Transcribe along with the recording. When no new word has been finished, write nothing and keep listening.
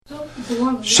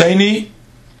Sheni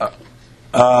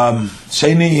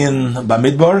in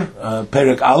Bamidbar,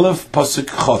 Perek Aleph, Pasuk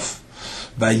Chof.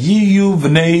 Vayiyu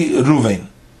v'nei Ruvain.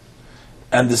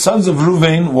 And the sons of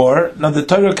Ruvain were, now the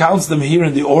Torah counts them here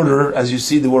in the order as you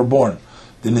see they were born.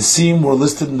 The Nesim were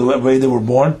listed in the way they were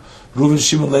born. Reuven,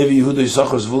 Shimon, Levi, Yehuda,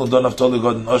 Yisachar, Zvulun, Dan, Naphtali,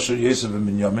 Gad, and Asher, Yosef, and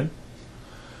Binyamin.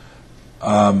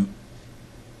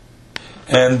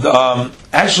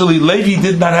 Actually, Levi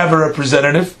did not have a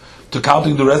representative to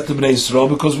counting the rest of Bnei Yisrael,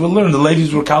 because we learned the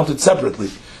Levites were counted separately,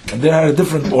 and they had a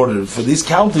different order. For these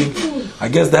counting, I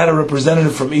guess they had a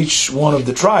representative from each one of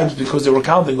the tribes, because they were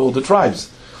counting all the tribes.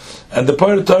 And the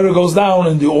Torah goes down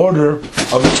in the order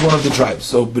of each one of the tribes.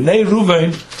 So Bnei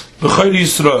Ruvain, B'chayr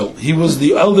Yisrael, he was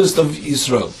the eldest of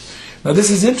Yisrael. Now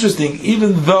this is interesting,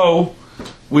 even though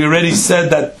we already said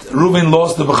that Reuven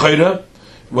lost the Bechayra.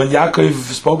 When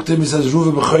Yaakov spoke to him, he says,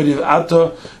 Reuven Bechayra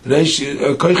Ato,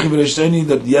 Koichi V'Reisheni,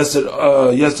 that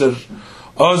Yeser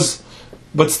Oz.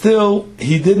 But still,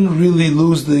 he didn't really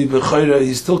lose the Bechayra.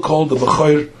 He still called the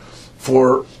Bechayr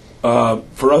for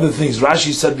other things.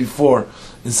 Rashi said before,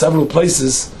 in several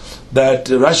places, that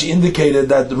Rashi indicated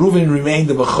that Reuven remained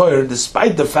the Bechayr,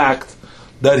 despite the fact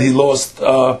that he lost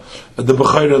the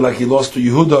Bechayra, like he lost to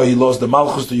Yehuda, he lost the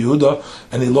Malchus to Yehuda,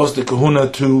 and he lost the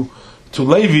Kahuna to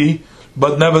Levi,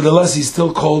 but nevertheless he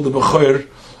still called the Bechayr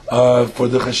for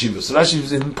the Chashivas. Rashi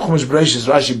in Chumash Bereishis,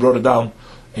 Rashi brought it down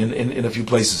in a few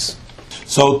places.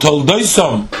 So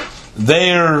Toldoisam,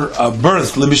 their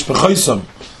birth, Lemishpachoisam,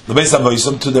 Lebeis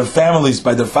Avoisam, to their families,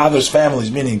 by their father's families,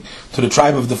 meaning to the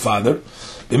tribe of the father,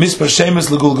 the Mispar Shemes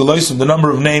Legulgaloisam, the number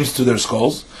of names to their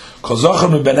skulls, all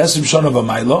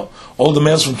the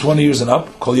males from 20 years and up,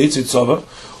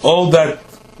 all that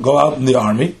go out in the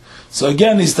army. So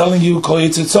again, he's telling you Kol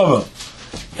Yetzitzova.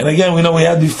 And again, we know we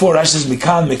had before, Rashi says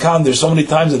Mikan, there's so many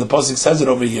times that the Pasuk says it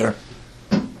over here.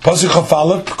 Pasuk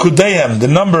Chafalep, Kudeim, the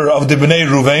number of the Bnei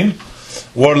Ruvain,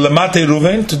 were Lemate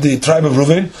Ruvain, to the tribe of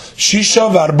Ruvain, Shisha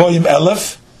V'Arboim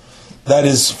Elef, that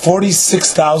is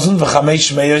 46,000,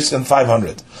 V'chamesh Meyos and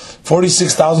 500.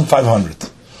 46,500.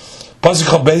 Pasuk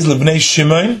Chabez Lebnei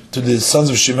Shimon, to the sons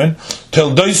of Shimon,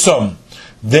 Tel Doisom,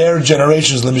 their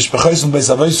generations, Lemishpachosim Beis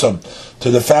Avoisom, to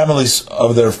the families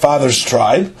of their father's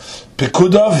tribe,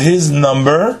 Pekudov, his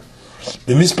number,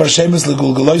 the Mispar Shemes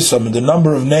Legulgaloisom, the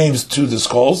number of names to the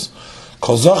skulls,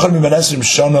 Kol Zochar Mibenesrim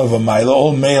Shona V'Mayla,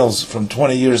 all males from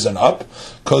 20 years and up,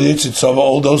 Kol Yetzitzova,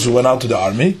 all those who went out to the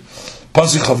army,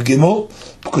 Pasuk Chav Gimel,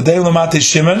 Pekudei Lamate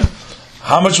Shimon,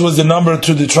 how much was the number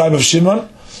to the tribe of Shimon?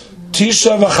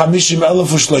 Tisha v'chamishim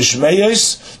elef u'shloish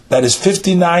meyos, that is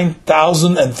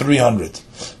 59,300.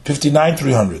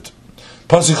 59,300.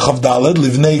 Pasuk Chavdaled,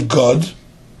 Livnei God.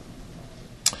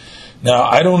 Now,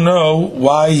 I don't know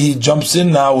why he jumps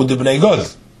in now with the Bnei God.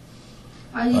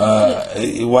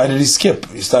 Why did he skip?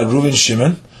 He started Reuven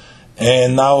Shimon,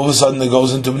 and now all of a sudden it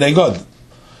goes into Bnei God.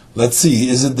 Let's see,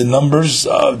 is it the numbers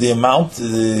of the amount?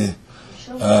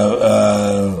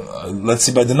 Let's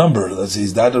see by the number. Let's see,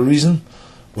 is that a reason?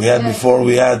 We had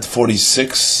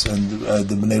 46, and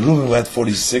the Bnei Reuven we had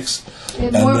 46,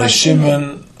 and the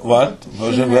Shimon, what?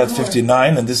 We had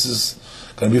 59, and this is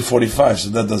going to be 45. So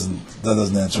that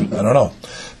doesn't answer it. I don't know.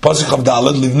 Pasuk of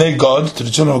Dalet, Livnei God, to the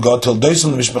children of God, till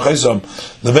Doisom Mishpachesom,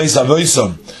 Leveis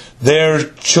Avoisom, their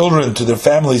children to their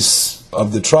families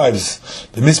of the tribes,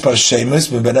 the Mispar Shemes,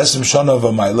 Bebenesim Shana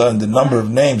V'Mayla, and the number of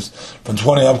names from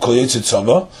 20 up Kol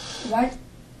Yetzitzova. What?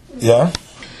 Yeah.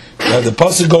 The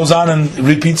pasuk goes on and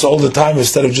repeats all the time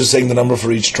instead of just saying the number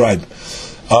for each tribe.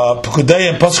 Pekudei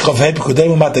and pasuk of Hey, Pekudei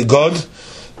Umate God,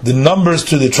 the numbers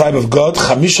to the tribe of God,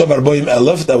 Chamisha Varboim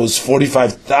Elef, that was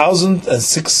 45,000 and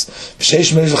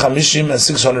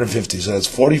 650. So that's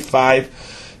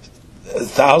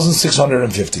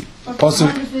 45,650.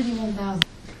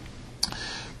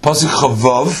 Pasuk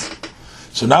Chavav.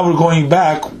 So now we're going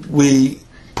back. We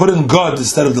put in God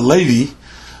instead of the Levi.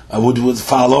 Would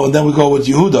follow, and then we go with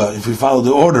Yehuda if we follow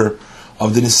the order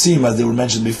of the Nesim as they were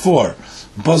mentioned before.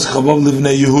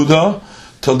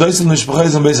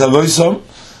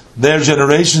 Their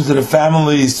generations to the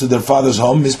families to their father's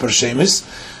home, Mispar Shemes,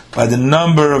 by the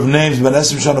number of names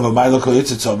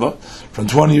from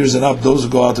 20 years and up, those who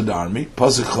go out to the army.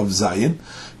 The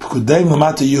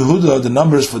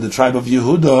numbers for the tribe of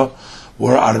Yehuda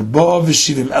were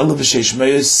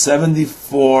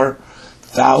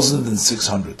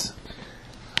 74,600.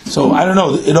 So I don't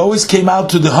know. It always came out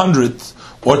to the 100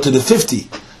 or to the 50,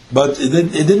 but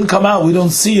it didn't come out. We don't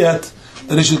see yet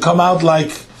that it should come out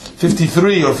like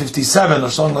 53 or 57 or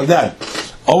something like that.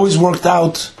 Always worked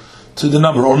out to the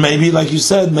number, or maybe, like you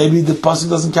said, maybe the pasuk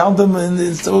doesn't count them, and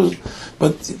it's so.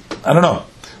 But I don't know.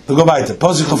 We'll go back to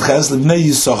pasuk of Ches Lebnei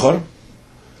Yisachar.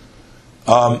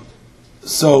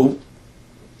 So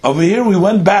over here we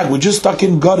went back. We just stuck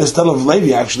in Gad instead of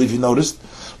Levi, actually, if you noticed.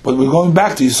 But we're going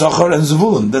back to Yisachar and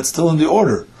Zvulun. That's still in the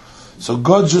order. So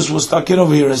Gad just was stuck in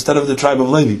over here instead of the tribe of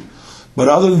Levi. But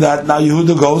other than that, now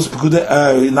Yehuda goes.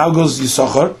 Now goes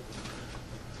Yisachar.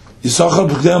 Yisachar,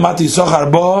 Yisachar,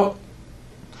 Arba.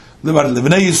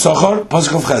 Lebnei Yisachar,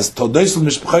 Pasuk of Ches. Todeisel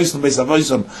Mishpachayisel Beis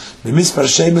Avoisam. B'mispar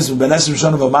Shemes B'benesim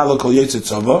Shana V'Malo Kol Yotzei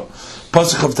Tzava.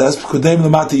 Pasuk of Tes. P'kudeim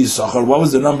Lemati Yisachar. What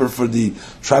was the number for the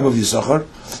tribe of Yisachar?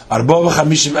 Arba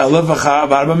v'chamishim elef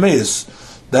v'arba meis.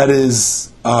 That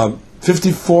is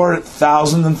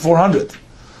 54,400.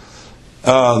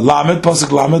 Lamed,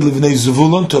 Pasuk Lamed, Livnei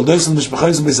Zvulun, Todeisel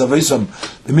Mishpachayisel Beis Avoisam.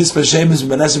 B'mispar Shemes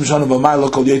B'benesim Shana V'Malo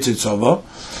Kol Yotzei Tzava.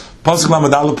 Pasuk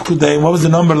Lamed Aleph Pekudeim. What was the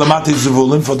number Lamati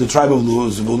Zvulun for the tribe of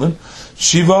Zvulun?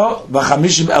 Shiva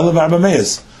v'chamishim elef v'arba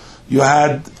meis. You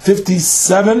had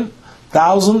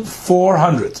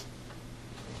 57,400.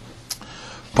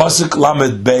 Pasuk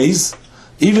Lamed Beis.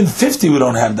 Even 50 we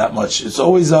don't have that much. It's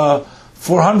always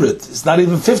 400. It's not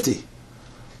even 50.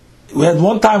 We had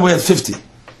one time we had 50.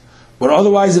 But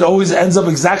otherwise it always ends up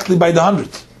exactly by the 100.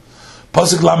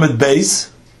 Pasuk Lamed Beis.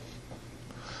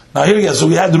 Now here again, so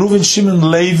we had Reuven,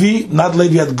 Shimon, Levi, not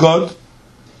Levi, had Gad,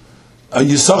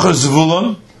 Yisachar,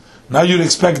 Zvulun. Now you'd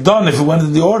expect Dan if it went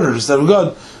in the order instead of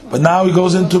Gad, but now he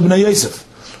goes into Bnei Yosef.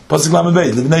 Pasuk Lamed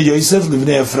Beis, Livnei Yosef,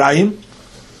 Livnei Ephraim.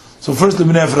 So first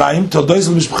Livnei Ephraim,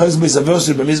 Todeisel Mishpachayis Beis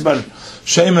Avosir B'mizbar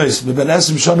Shemes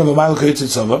B'benesim Shana V'Mayel Koyetzi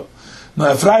Tzava.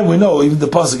 Now Ephraim, we know even the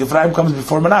pasuk Ephraim comes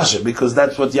before Menashe because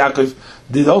that's what Yaakov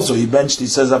did also. He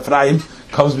says Ephraim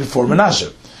comes before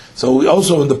Menashe. So we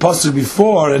also in the pasuk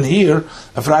before and here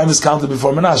Ephraim is counted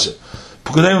before Menashe.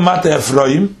 Pekudei Mata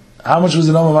Ephraim. How much was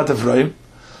the number of Mata Ephraim?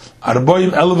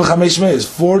 Arboim Elu v'chamesh meis,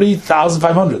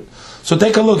 40,500. So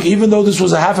take a look. Even though this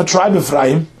was a half a tribe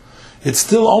Ephraim, it's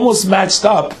still almost matched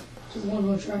up one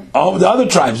more tribe. All the other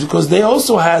tribes because they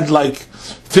also had like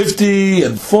 50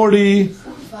 and 40.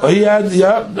 He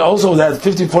had also that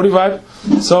 50, 45.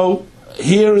 So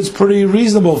here it's pretty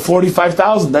reasonable,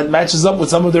 45,000. That matches up with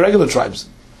some of the regular tribes.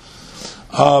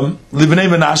 Libnei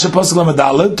Menashe, Pasuk Lamed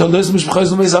Daled, Todeis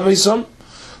Mishpachayis Beis Avoisam,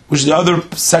 which is the other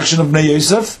section of Bnei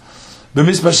Yosef.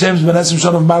 B'mispar Shemes B'benesim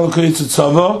Shana V'Mayel Koyetzi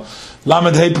Tzava.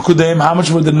 Lamed Hei Pekudeim. How much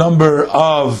were the number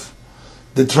of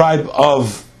the tribe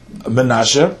of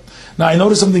Menashe? Now I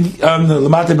noticed something.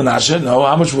 Lamate Menashe. No,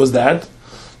 how much was that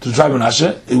to the tribe of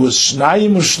Menashe? It was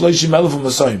Shnayim U'Shloishim Elef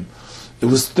U'Masayim. It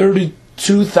was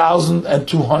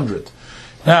 32,200.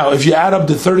 Now, if you add up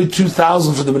the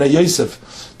 32,000 for the Bnei Yosef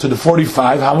to the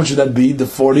 45, how much would that be? The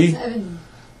 40? 70.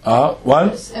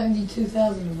 What?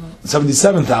 72,000.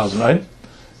 77,000, right?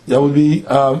 That would be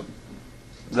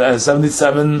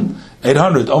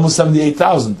 77,800, almost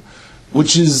 78,000,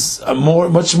 which is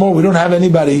much more. We don't have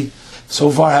anybody so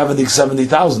far having the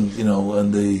 70,000,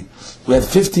 and we had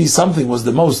 50 something was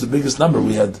the biggest number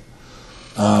we had.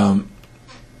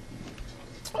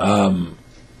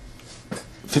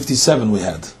 57 we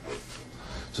had.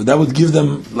 So that would give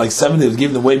them like 70. It would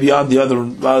give them way beyond the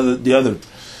other.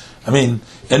 I mean,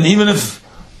 and even if,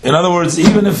 in other words,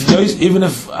 even if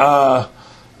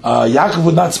Yaakov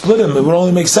would not split them, it would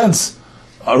only make sense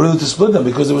really to split them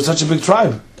because it was such a big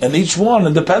tribe, and each one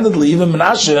independently, even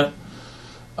Menashe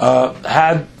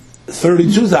had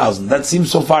 32,000. That seems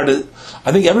so far that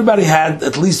I think everybody had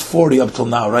at least 40 up till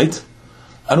now, right?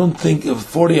 I don't think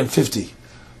 40 and 50.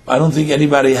 I don't think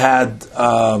anybody had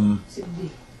 30.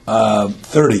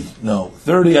 No,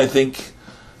 30. I think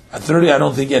at 30. I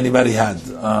don't think anybody had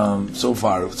so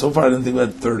far. So far, I didn't think we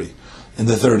had 30 in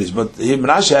the 30s. But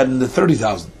Menashe had in the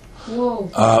 30,000. Whoa!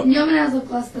 Binyamin has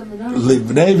looked less than Menashe.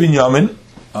 Livnei Binyamin,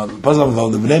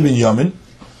 Livnei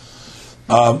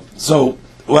Binyamin. So,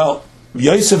 well,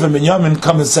 Yosef and Binyamin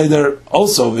come and say they're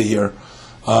also over here,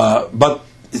 but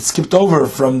it skipped over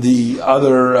from the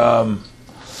other.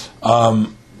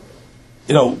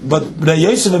 But Bnei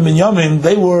Yosef and Binyamin,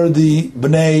 they were the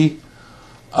Bnei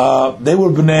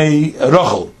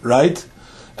Rachel, right?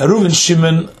 And Reuven,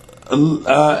 Shimon,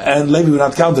 and Levi were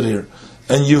not counted here,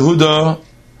 and Yehuda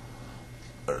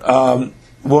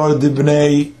were the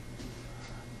Bnei.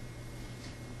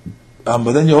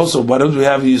 But then why don't we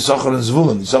have Yisachar and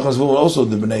Zvulun? Yisachar and Zvulun were also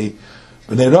the Bnei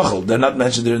Rachel. They're not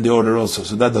mentioned there in the order also,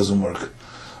 so that doesn't work.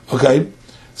 Okay,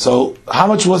 so how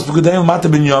much was Pekudei Mata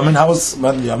Binyamin? How was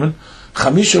Mata Binyamin?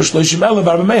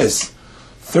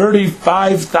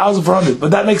 35,400.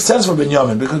 But that makes sense for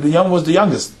Binyamin because Binyamin was the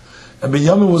youngest, and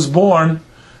Binyamin was born.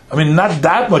 I mean, not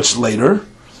that much later.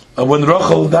 When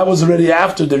Rachel, that was already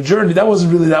after their journey. That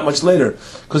wasn't really that much later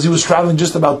because he was traveling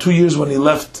just about 2 years when he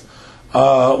left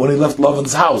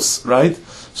Lavan's house, right?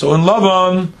 So in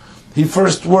Lavan, he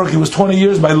first worked. He was 20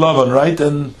 years by Lavan, right?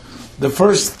 And the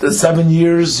first 7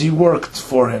 years he worked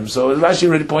for him. So Rashi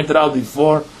already pointed out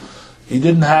before, he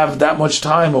didn't have that much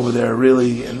time over there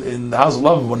really in the house of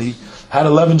Lavan. When he had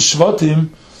 11 Shvatim,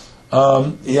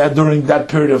 he had during that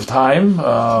period of time,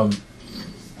 I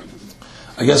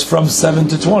guess from 7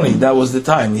 to 20, that was the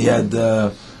time. He had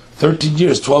 13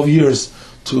 years, 12 years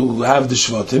to have the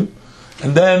Shvatim.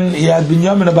 And then he had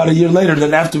Binyamin about a year later,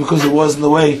 then after, because it wasn't the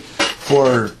way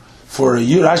for a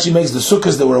year. Rashi makes the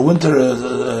Sukkahs, they were a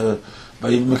winter, by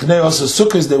Meknei also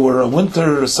Sukkahs, they were a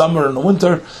winter, a summer and a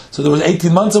winter, so there was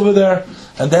 18 months over there,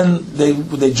 and then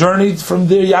they journeyed from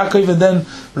there, Yaakov, and then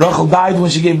Rachel died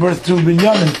when she gave birth to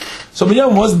Binyamin. So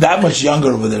Binyamin wasn't that much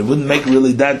younger over there. It wouldn't make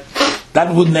really that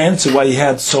wouldn't answer why he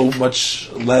had so much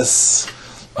less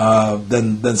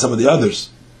than some of the others.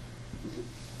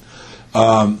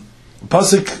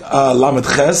 Pasuk Lamed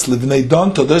Ches Livnei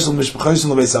Don Todosel Mishpachosim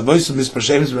Lebeis Avosim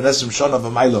Mispashemis Benesrim Shona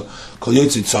V'Maylo Kol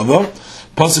Yotzi Tzavo.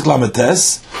 Pasuk Lamed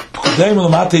Tes P'Kudeim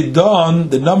L'Matei Don,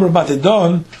 the number of Matei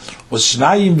Don was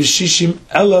Shnayim B'Shishim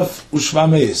Elef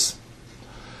Ushvameis.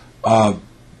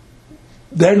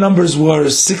 Their numbers were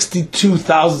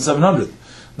 62,700.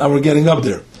 Now we're getting up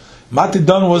there. Matei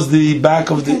Don was the back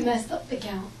of the. I messed up the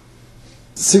count.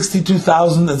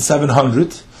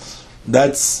 62,700.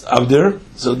 That's up there.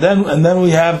 So then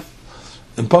we have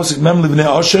in Pasuk Mem Livnei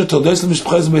Osher Todos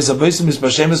L'Mishpachosim Beis Avosim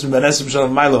Mispashemis Benesrim Shana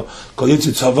V'Maylo Kol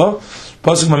Yotzi Tzavo.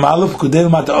 Pasuk Mem Aleph Kudei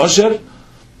L'Matei Osher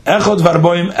Echod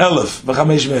V'Arboim Elef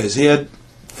V'Chamesh Meis. He had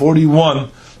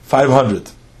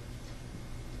 41,500.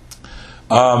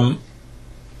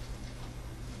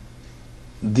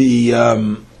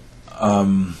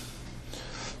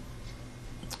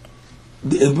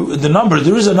 The number,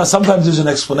 there is sometimes there's an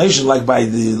explanation, like by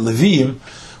the Levim,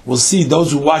 we'll see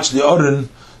those who watch the Aron,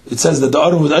 it says that the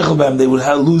Aron with Eichelbam, they would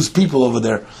lose people over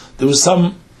there. There was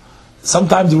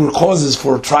sometimes there were causes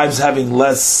for tribes having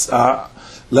less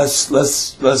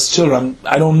children.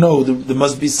 I don't know, there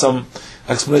must be some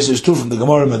explanation. It's true from the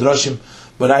Gemara Medrashim,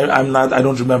 but I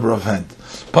don't remember offhand.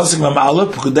 Pasuk Mem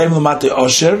Aleph, Kudeim L'Matei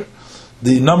Osher,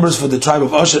 the numbers for the tribe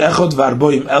of Asher, Echod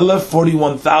V'Arboim Elef,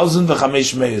 41,000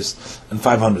 V'Chamesh Meis and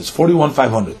 500.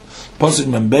 41,500. Pasuk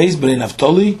Mem Beis, Bnei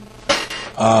Naftali,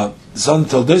 son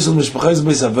Toldesel Mishpachosim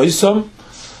Beis Avosim,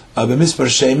 B'Mispar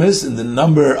Shemes, in the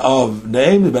number of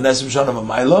name, the Benesrim Shana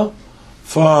V'Maylo,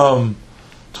 from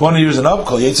 20 years and up,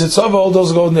 Kol Yetzi Tzava, all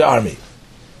those go in the army.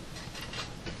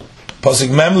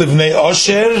 Pasuk Mem Livnei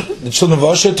Osher, the children of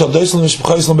Osher, Toldosel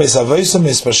Mishpachosim Beis Avosim,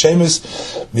 Mispar Shemes,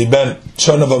 Miben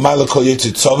Shana V'Maylo Kol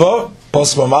Yetzi Tzava.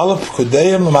 Pasuk Mem Aleph,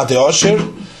 Kudeim L'Matei Osher,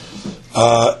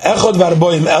 Echod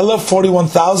V'Arboim Elef,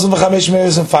 41,000 V'Chamesh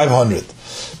Meis and 500.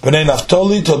 Bnei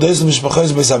Naftali, Toldosel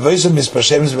Mishpachosim Beis Avosim, Mispar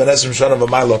Shemes Benesrim Shana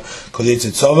V'Maylo Kol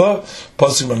Yetzi Tzava.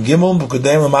 Pasuk Mem Gimel,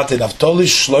 Kudeim L'Matei Naftali,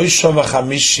 Shloisha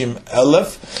V'Chamishim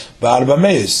Elef V'Arba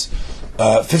Meis.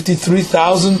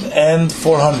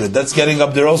 53,400. That's getting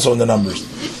up there also in the numbers.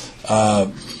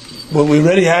 Well, we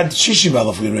already had Shishim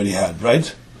Elef. We already had,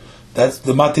 right? That's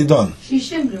the Matei Don.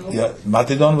 Shishim, no? Yeah,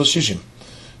 Matei Don was Shishim.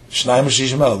 Shnayim was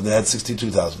Shishim Elef. They had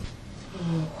 62,000.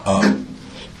 Pez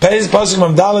Pasuk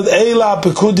Mem Daled Eila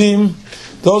Pekudim.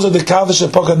 Those are the Kadosh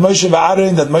that Pokad Moshe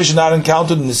v'Aaron, that Moshe and Aaron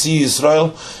counted in the sea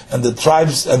Israel, and the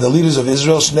tribes and the leaders of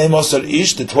Israel. Shnei Moser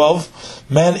Ish, the 12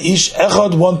 men. Ish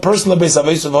Echad, one person. Lebeis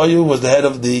Avosim Hoyu was the head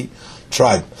of the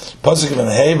tribe. Pasuk Ben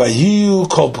Hey Vahiyu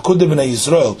Kol Pekudim Bnei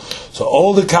Yisrael. So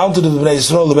all the counted of Bnei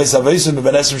Yisrael, Lebeis Avosim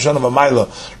Benesrim Shana V'Maylo,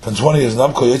 from 20 years and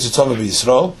up. Kol Yetzi Tzava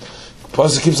B'Yisrael.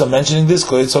 Pasuk keeps on mentioning this.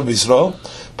 Kol Yetzi Tzava B'Yisrael.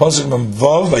 Pasuk Ben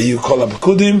Vav Vahiyu Kol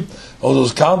Pekudim. All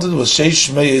those counted was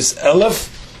Sheish Meis Elef.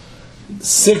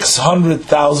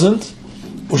 600,000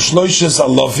 Ushloishes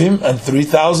Alofim and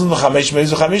 3,000 V'Chamesh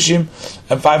Meis V'Chamishim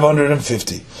and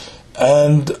 550.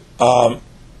 And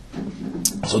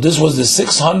so this was the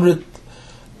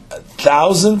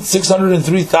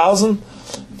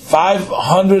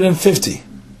 603,550.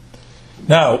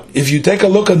 Now, if you take a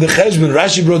look at the Cheshbon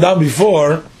Rashi brought down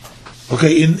before,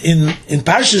 okay, in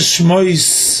Parshas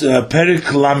Shmois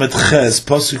Perik Lamed Ches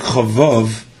Pasuk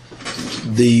Chavav,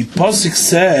 the Pasuk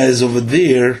says over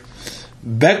there,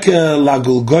 Beke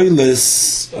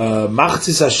lagulgoyles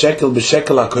machzis hashekel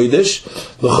b'shekel hakodesh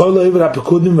l'chol oiver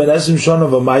hapekudim v'nesim shana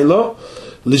v'maylo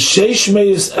l'sheish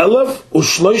meyes elef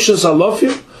u'shloishes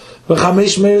alofim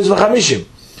v'chamesh meyes v'chamishim.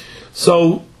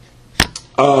 So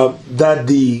that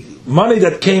the money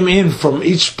that came in from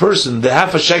each person, the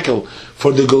half a shekel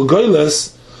for the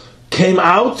gulgoyles, came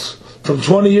out from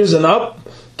 20 years and up,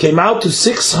 came out to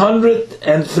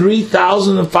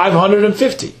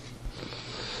 603,550.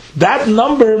 That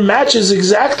number matches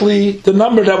exactly the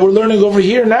number that we're learning over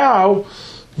here now,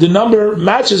 the number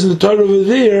matches in the Torah over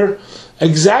there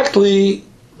exactly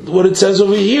what it says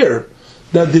over here,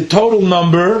 that the total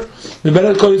number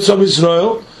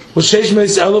Israel was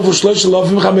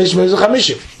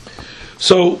 6,350.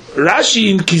 So Rashi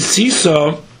in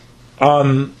Kisisa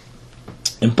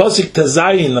in Pasuk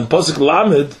Tazayin and Pasuk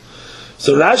Lamed,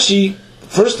 so Rashi,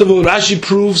 first of all, Rashi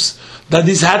proves that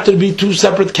these had to be two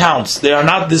separate counts. They are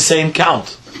not the same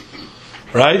count,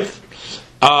 right?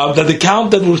 That the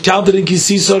count that was counted in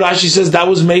Kisisa, Rashi says that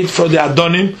was made for the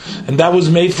Adonim, and that was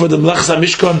made for the Melechus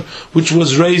HaMishkan, which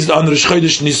was raised on Rosh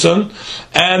Chodesh Nisan,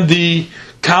 and the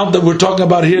count that we're talking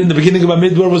about here in the beginning of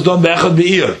Bamidbar was done by Echad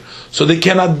Be'ir. So they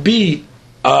cannot be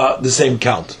the same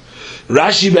count.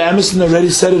 Rashi Be'emerson already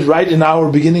said it right in our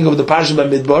beginning of the Parsha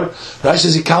Bamidbar. Rashi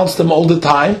says he counts them all the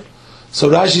time. So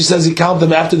Rashi says he counts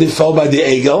them after they fell by the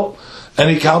Egel, and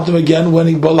he counts them again when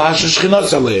he bol hashash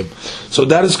chinas aleim. So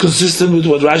that is consistent with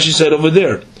what Rashi said over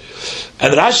there.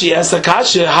 And Rashi asked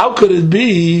Akasha, how could it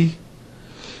be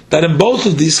that in both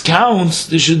of these counts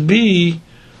there should be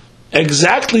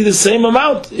exactly the same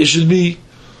amount? It should be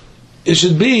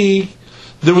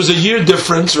there was a year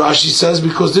difference, Rashi says,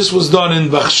 because this was done in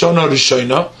Bachshona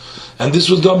Rishona and this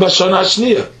was done Bachshona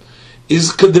Hashniya.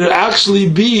 Could there actually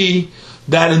be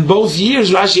that in both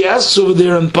years? Rashi asks over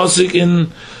there in Pasuk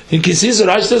in Kisisa,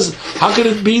 Rashi says, how could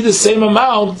it be the same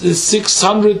amount? Is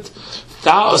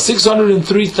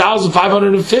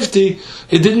 603,550?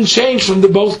 It didn't change from the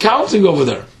both counting over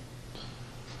there.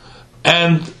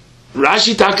 And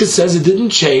Rashi Taka says it didn't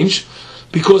change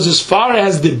because as far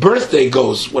as the birthday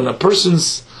goes, when a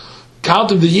person's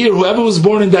counted the year, whoever was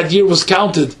born in that year was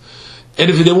counted. And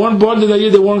if they weren't born in that year,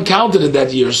 they weren't counted in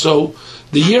that year. So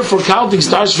the year for counting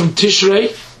starts from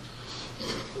Tishrei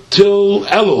till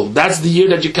Elul. That's the year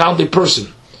that you count a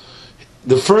person.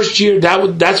 The first year,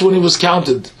 that's when he was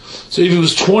counted. So if he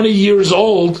was 20 years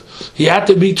old, he had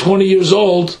to be 20 years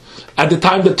old at the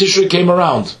time that Tishrei came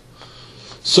around.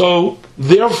 So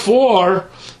therefore,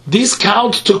 these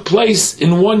counts took place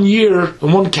in 1 year,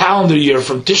 in one calendar year,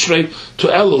 from Tishrei to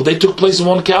Elul. They took place in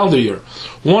one calendar year.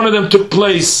 One of them took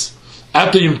place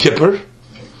after Yom Kippur,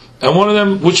 and one of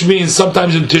them, which means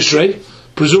sometimes in Tishrei,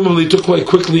 presumably took place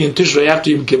quickly in Tishrei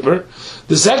after Yom Kippur.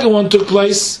 The second one took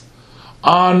place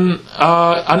on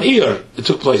Iyar. It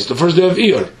took place the first day of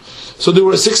Iyar. So there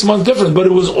were 6 months difference, but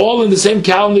it was all in the same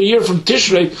calendar year from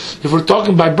Tishrei. If we're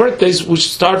talking by birthdays,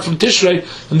 which start from Tishrei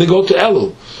and they go to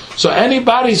Elul. So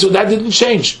that didn't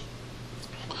change.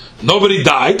 Nobody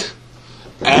died,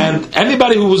 and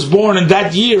anybody who was born in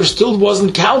that year still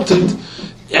wasn't counted.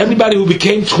 Anybody who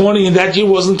became 20 in that year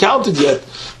wasn't counted yet.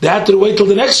 They had to wait till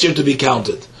the next year to be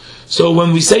counted. So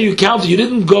when we say you counted, it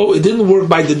didn't work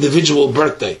by the individual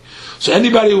birthday. So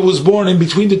anybody who was born in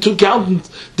between the two counts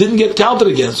didn't get counted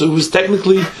again. So it was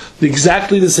technically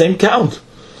exactly the same count.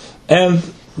 And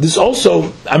this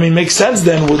also, makes sense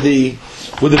then with the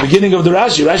beginning of the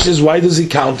Rashi. Rashi says, why does he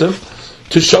count them?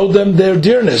 To show them their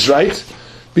dearness, right?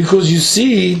 Because you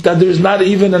see that there's not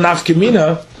even an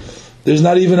afkemina, there's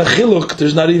not even a chiluk,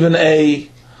 there's not even a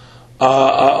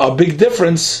big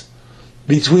difference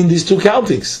between these two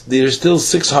countings. There's still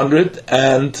 600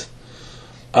 and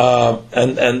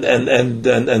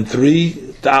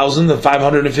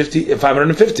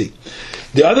 3,550.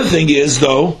 The other thing is,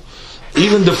 though,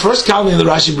 even the first counting that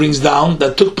Rashi brings down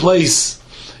that took place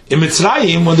in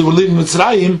Mitzrayim, when they were leaving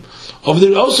Mitzrayim, over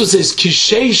there it also says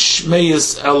Kishesh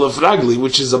Meyes Elef Ragli,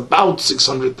 which is about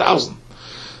 600,000.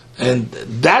 And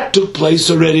that took place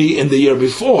already in the year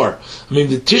before.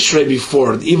 The Tishrei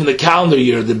before, even the calendar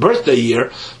year, the birthday year,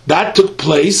 that took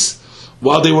place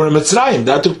while they were in Mitzrayim.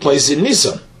 That took place in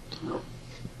Nisan.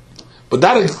 But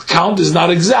that count is not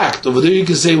exact. Over there you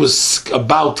can say it was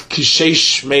about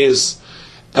Kishesh Meyes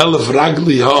Elef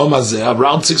Ragli Ha'omazeh,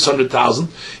 around 600,000.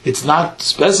 It's not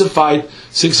specified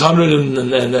 600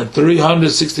 and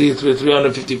 360,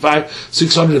 355,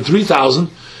 603,000.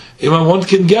 Even one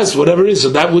can guess whatever it is, so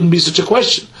that wouldn't be such a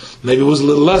question. Maybe it was a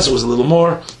little less, it was a little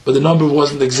more, but the number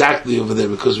wasn't exactly over there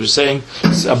because we're saying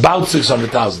it's about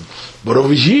 600,000. But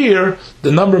over here,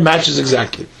 the number matches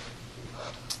exactly.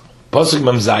 Pasuk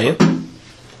Mem Zayin,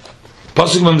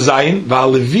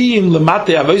 Va'aleviim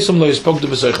lemate avosam lo yispoktu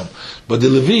b'soichem. But the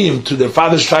Leviim, to their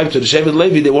father's tribe, to the Shevet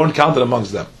Levi, they weren't counted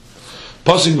amongst them.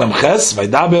 Pasuk Mem Ches,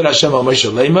 Vaydaber Hashem al Moshe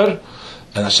Leimer,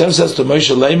 and Hashem says to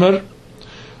Moshe Leimer,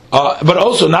 but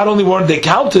also, not only weren't they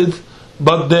counted,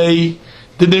 but they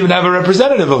didn't even have a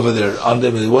representative over there on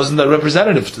them. It wasn't a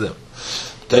representative to them.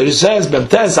 Torah says, don't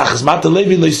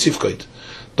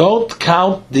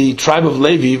count the tribe of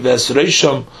Levi,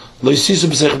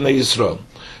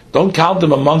 don't count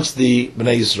them amongst the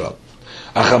Bnei Yisrael.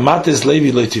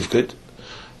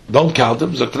 Don't count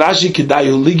them. Zok Rashi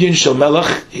Kidayu Ligin Shel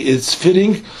Melech. It's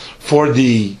fitting for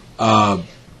the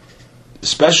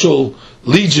special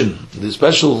legion, the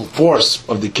special force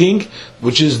of the king,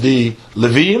 which is the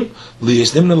Leviim.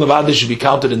 Liyis Nimna Levada should be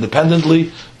counted independent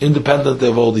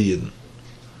of all the Yidden.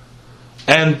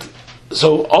 And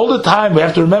so all the time we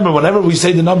have to remember, whenever we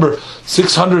say the number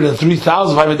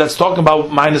 603,000, I mean, that's talking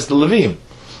about minus the Leviim.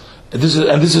 And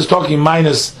this is talking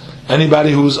minus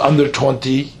anybody who's under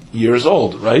 20 years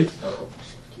old, right?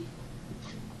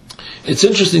 It's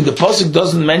interesting, the Pasuk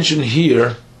doesn't mention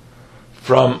here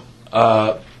from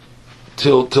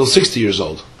till 60 years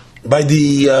old. By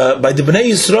the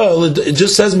Bnei Yisrael, it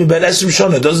just says me Ben Esrim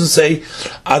Shona. It doesn't say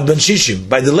Ad Ben Shishim.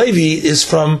 By the Levi is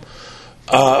from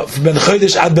Ben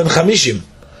Chodesh Ad Ben Chamishim.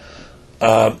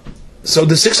 So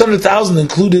the 600,000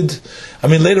 included. I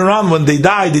mean, later on when they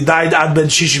died Ad Ben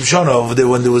Shishim Shona over there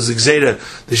when there was Gzeira,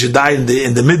 they should die in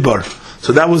the Midbar.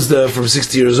 So that was from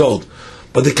 60 years old.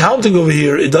 But the counting over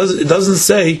here, it doesn't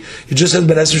say. It just says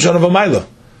Ben Esrim Shona V'Mayla.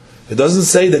 It doesn't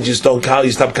say that you stop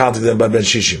counting them by Ben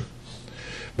Shishim.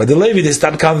 But the Levi, they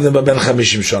stop counting them by Ben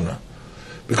Chamishim Shana,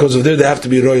 because of there they have to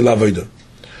be Roy Lavoida.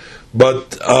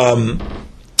 But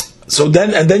so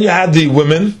then you had the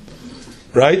women,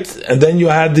 right? And then you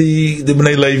had the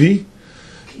Bnei Levi,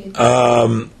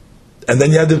 and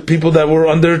then you had the people that were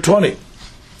under 20.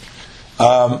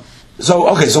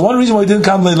 So one reason why we didn't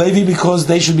count Bnei Levi, because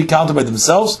they should be counted by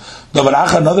themselves.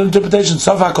 Another interpretation,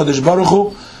 Sof HaKodesh Baruch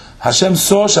Hu, Hashem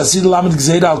saw Shasid Lamed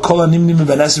Gzeira al Kol Animnim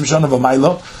Ben Esrim Shana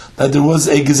V'Maylo, that there was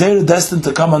a Gzeira destined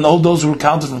to come on all those who were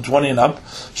counted from 20 and up.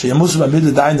 Sheyamusu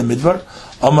B'Amid die in the Midbar.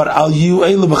 Amar Al Yu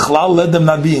Eile B'Chlal, let them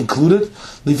not be included.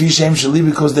 Lifi Shem Shali,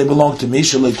 because they belong to me.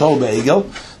 Shalei Tol Be'egel,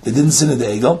 they didn't sin in the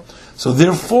Egel. So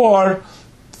therefore,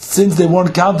 since they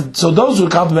weren't counted, so those who were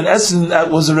counted Ben Esrim,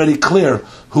 that was already clear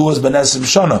who was Ben Esrim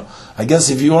Shana. I guess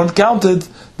if you weren't counted,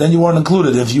 then you weren't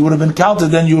included. If you would have been counted,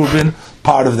 then you would have been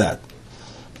part of that.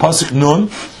 Pasuk Nun,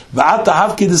 V'ata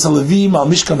Havkidus Levim al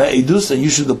Mishkan Ha'edus, and you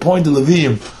should appoint the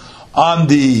Levim on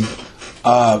the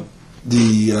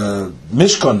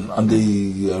Mishkan, on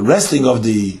the resting of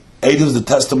the Edus, the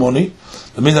testimony,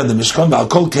 the mean of the Mishkan, V'al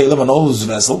Kol Kelev, on all those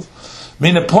vessels.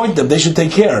 Mean appoint them; they should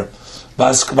take care.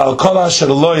 V'al Kol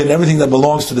HaSherloy, and everything that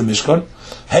belongs to the Mishkan.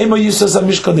 Heima Yisas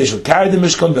HaMishkan, they shall carry the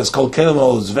Mishkan. V'al Kol Kelev,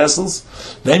 all those vessels.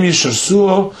 Ve'im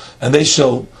Yisharsuo, and they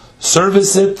shall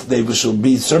service it, they shall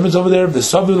be servants over there, and they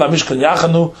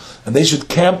should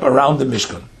camp around the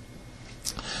Mishkan.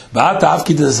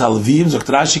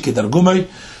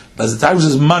 As the time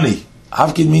says money,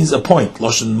 Havkid means appoint.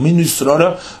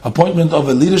 Appointment of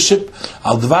a leadership.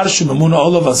 On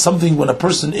something when a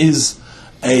person is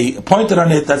appointed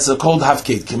on it, that's called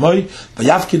Havkid.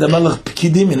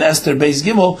 In Esther Beis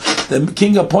Gimel, the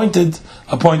king appointed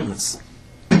appointments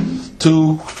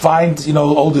to find,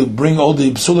 bring all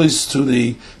the psulis to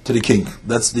the king.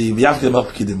 That's the V'yavkid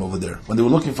Melch over there. When they were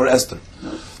looking for Esther,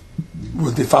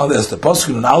 when they found Esther.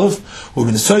 Pasuk and Aleph, when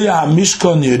the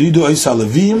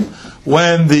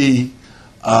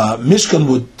Mishkan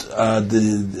would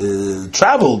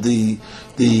travel, the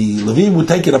Levim would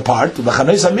take it apart. And when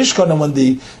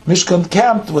the Mishkan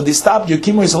camped, when they stopped, the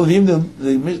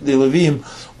Levim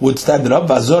would stand it up.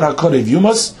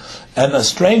 And a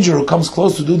stranger who comes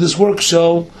close to do this work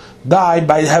shall die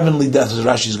by heavenly death, as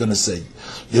Rashi is going to say.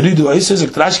 Take it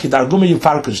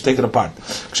apart.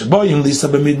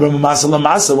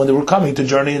 When they were coming to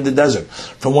journey in the desert,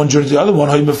 from one journey to the other one,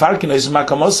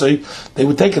 they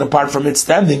would take it apart from it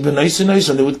standing, and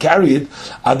they would carry it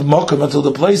until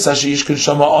the place that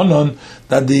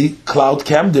the cloud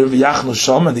camped there,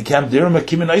 and they camped there,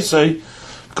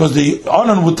 because the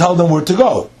Onan would tell them where to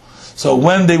go. So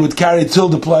when they would carry till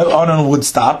the Onan would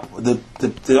stop, the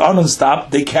Onan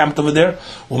stopped, they camped over there.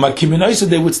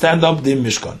 They would stand up the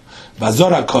Mishkan.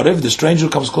 Vazora Korev, the stranger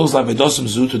comes close like Vedosim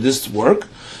Zu to this work.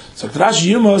 So K'rash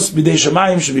Yumos B'dei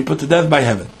Shemayim should be put to death by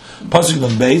heaven. Pasuk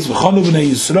Nun Beis, V'chonu B'nei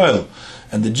Yisrael,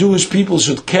 and the Jewish people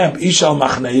should camp Ishal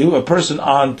Machneu, a person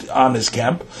on his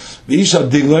camp, V'ishal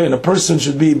Digloi, and a person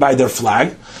should be by their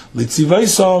flag,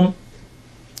 Litzivaisom,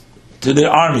 to their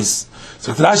armies.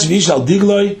 So as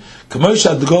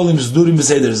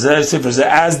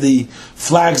the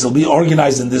flags will be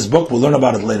organized in this book, we'll learn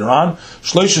about it later on.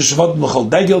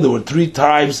 There were 3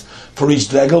 tribes for each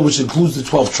degel, which includes the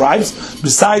 12 tribes.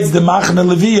 Besides the Machna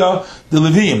Leviyah, the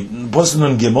Levim, Pasuk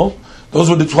and Gimel, those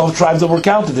were the 12 tribes that were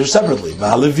counted there separately.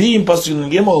 Levim, Pasuk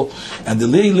and Gimel, and the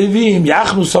Levim,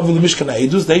 Yachnu Savul Mishkan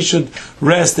Eidus, they should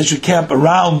rest, they should camp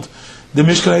around the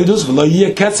Mishkan Eidus, v'lo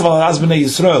yeh ketzav al az b'nei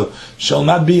Yisrael, shall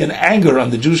not be an anger on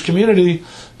the Jewish community,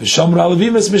 v'shomra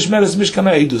levim es mishmeres Mishkan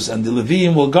Eidus, and the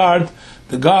Levim will guard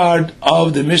the guard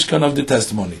of the Mishkan of the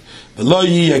testimony. V'lo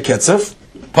yeh ketzav,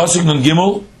 pasuk nun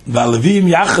gimel, v'alevim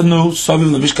yachanu soviv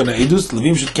leMishkan Eidus,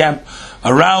 Levim should camp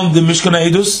around the Mishkan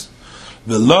Eidus,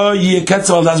 v'lo yeh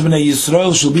ketzav al az b'nei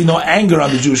Yisrael, shall be no anger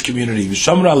on the Jewish community,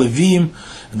 v'shomra levim,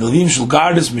 and the Levim shall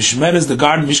guard us, mishmeres, the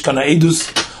guard Mishkan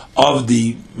Eidus, of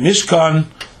the Mishkan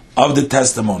of the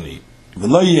testimony.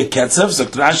 V'lo yeh ketzav,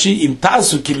 sagt Rashi, im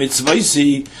tasu ki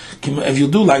mitzvaysi, if you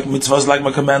do like mitzvahs like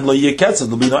my command, lo yeh ketzav,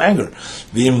 there'll be no anger.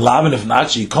 V'im laven, if not,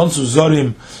 she konsu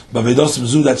zorim, b'vedosim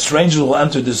zu, that stranger will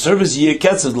enter the service, yeh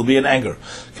ketzav, there'll be an anger.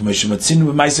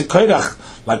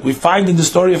 Like we find in the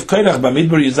story of Koirach,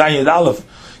 Bamidbar Yuzayin Yud Aleph,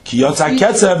 ki yotza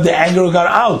ketzav, the anger got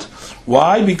out.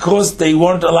 Why? Because they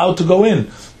weren't allowed to go in.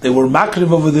 They were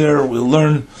makriv over there. We'll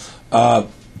learn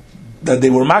that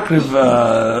they were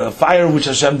makriv fire, which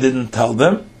Hashem didn't tell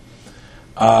them.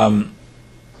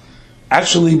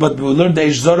 Actually, but we learned the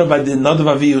Eish by the Nadav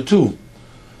Avihu too.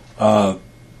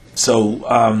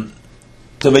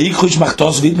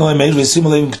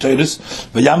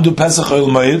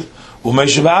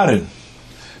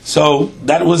 So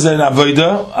that was an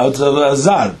avodah out of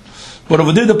Azar. But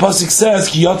over there the pasuk says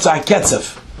ki yotza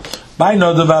ketzav. By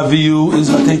Nadav Avihu is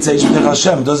v'teitzei B'nei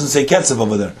Hashem. It doesn't say ketzav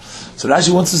over there. So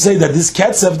Rashi wants to say that this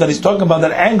ketzav that he's talking about,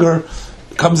 that anger,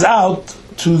 comes out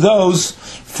to those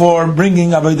for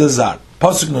bringing avodah zar.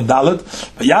 Pasuk nun dalet.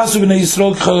 V'yasu B'nei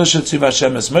Yisrael k'chol shetziv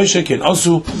Hashem es Moshe ken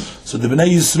osu. So the B'nei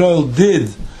Yisrael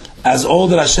did as all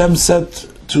that Hashem said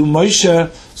to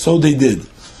Moshe, so they did.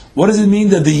 What does it mean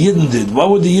that the Yidden did? What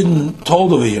were the Yidden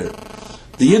told over here?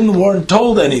 The Yidden weren't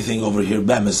told anything over here,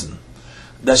 Bemison.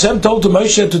 The Hashem told to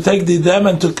Moshe to take them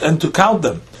and to count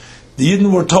them. The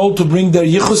Yidden were told to bring their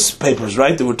yichus papers,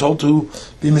 right? They were told to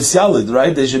be misyalid,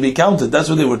 right? They should be counted. That's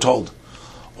what they were told.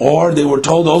 Or they were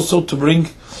told also to bring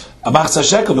a machzah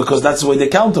shekel, because that's the way they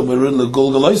count them.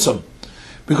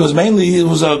 Because mainly it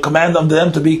was a command on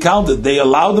them to be counted. They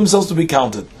allowed themselves to be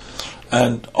counted.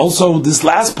 And also this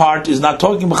last part is not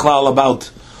talking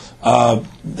about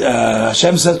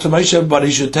Hashem says to Moshe, but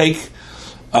he should take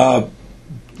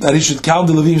that he should count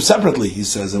the Levim separately, he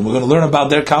says, and we're going to learn about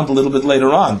their count a little bit later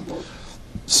on.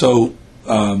 So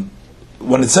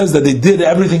when it says that they did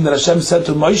everything that Hashem said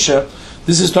to Moshe,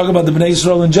 this is talking about the Bnei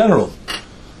Yisrael in general.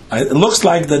 It looks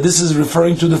like that this is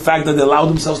referring to the fact that they allowed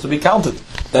themselves to be counted.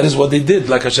 That is what they did,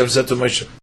 like Hashem said to Moshe.